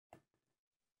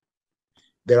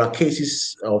There are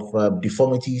cases of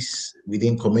deformities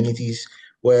within communities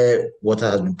where water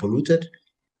has been polluted.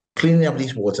 Cleaning up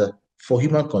this water for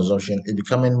human consumption is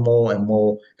becoming more and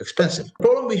more expensive. The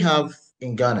problem we have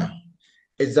in Ghana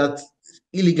is that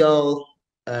illegal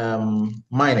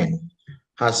mining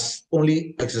has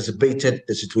only exacerbated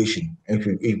the situation in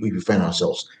which we find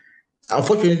ourselves.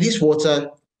 Unfortunately, this water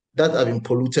that have been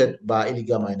polluted by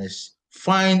illegal miners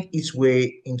find its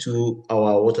way into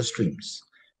our water streams,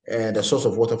 the source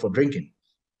of water for drinking,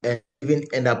 and even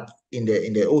end up in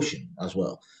the ocean as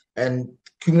well. And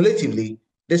cumulatively,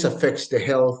 this affects the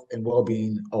health and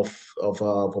well-being of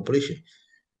our population.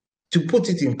 To put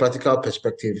it in practical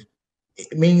perspective,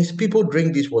 it means people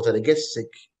drink this water, they get sick,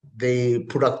 the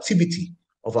productivity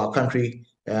of our country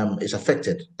is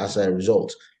affected as a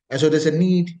result. And so there's a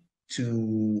need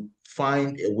to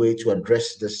find a way to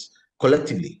address this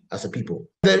collectively as a people.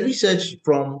 The research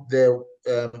from the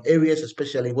areas,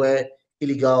 especially where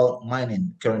illegal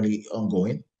mining currently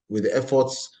ongoing, with the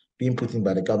efforts being put in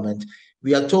by the government,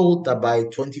 we are told that by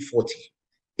 2040,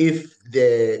 if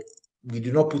we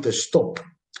do not put a stop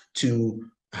to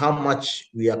how much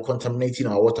we are contaminating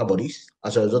our water bodies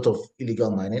as a result of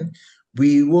illegal mining,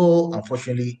 we will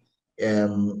unfortunately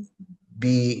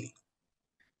be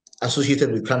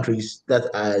associated with countries that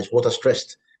are water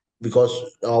stressed because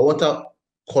our water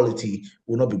quality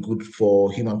will not be good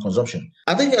for human consumption.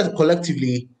 I think as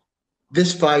collectively,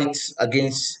 this fight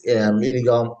against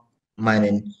illegal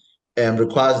mining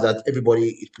requires that everybody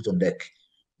is put on deck.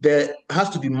 There has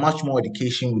to be much more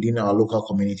education within our local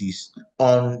communities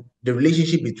on the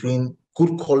relationship between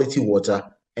good quality water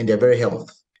and their very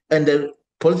health. And the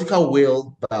political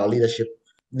will by our leadership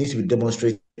needs to be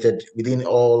demonstrated within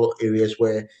all areas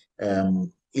where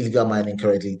illegal mining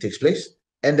currently takes place.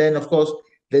 And then, of course,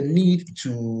 the need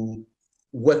to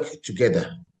work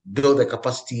together, build the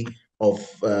capacity of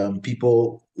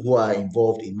people who are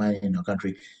involved in mining in our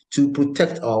country to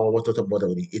protect our water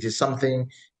body. It is something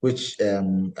which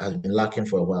has been lacking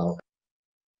for a while.